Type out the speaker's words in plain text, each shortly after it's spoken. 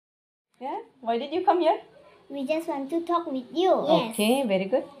Yeah? Why did you come here? We just want to talk with you. Yes. Okay, very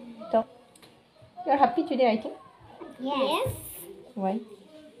good. Talk. You're happy today, I think. Yes. Why?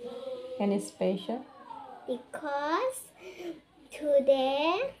 Any special? Because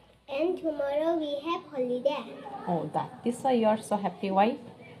today and tomorrow we have holiday. Oh, that is why you are so happy. Why?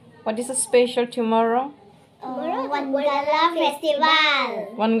 What is a special tomorrow? Tomorrow Wangala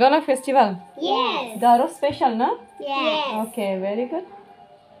Festival. Wangala Festival. Yes. Garo special, no? Yes. Okay, very good.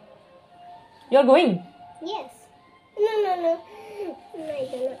 You're going? Yes. No. No, I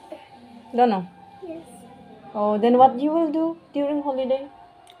don't know. Don't know. Yes. Oh, then what you will do during holiday?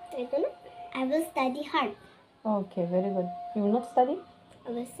 I don't know. I will study hard. Okay, very good. You will not study? I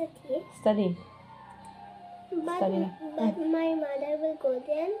will study. Study. But Study. my mother will go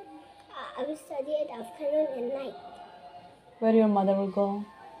then. I will study at afternoon and night. Where your mother will go?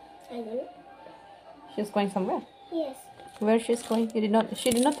 I don't know. She's going somewhere. Yes. Where she's going? She did not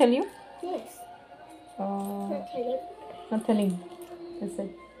tell you? Yes. Oh, Not telling. not telling. Is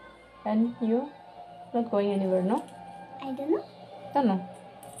it? And you? Not going anywhere, no? I don't know. Don't know.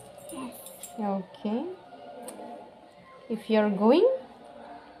 Yes. Okay. If you're going,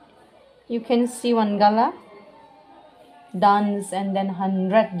 you can see one gala dance and then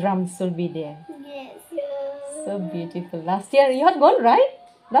 100 drums will be there. Yes. So beautiful. Last year you had gone, right?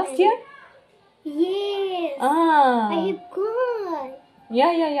 Last year? Yes. Ah. I have gone.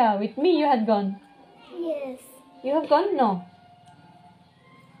 Yeah. With me you had gone. Yes. You have gone? No.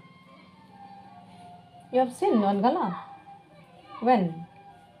 You have seen one gala? When?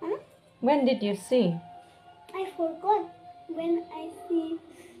 Huh? When did you see? I forgot when I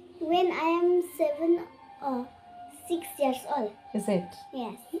am 7 or 6 years old. Is it?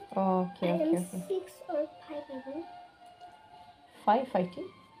 Yes. Okay. I am 6 or 5 even. 5, I think.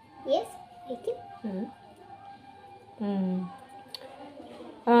 Yes, I think.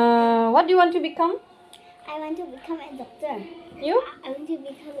 What do you want to become? I want to become a doctor. You? I want to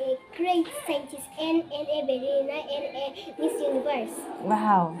become a great scientist and a ballerina and a Miss Universe.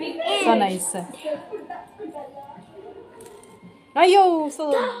 Wow. So nice. Ayo,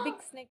 so big snake.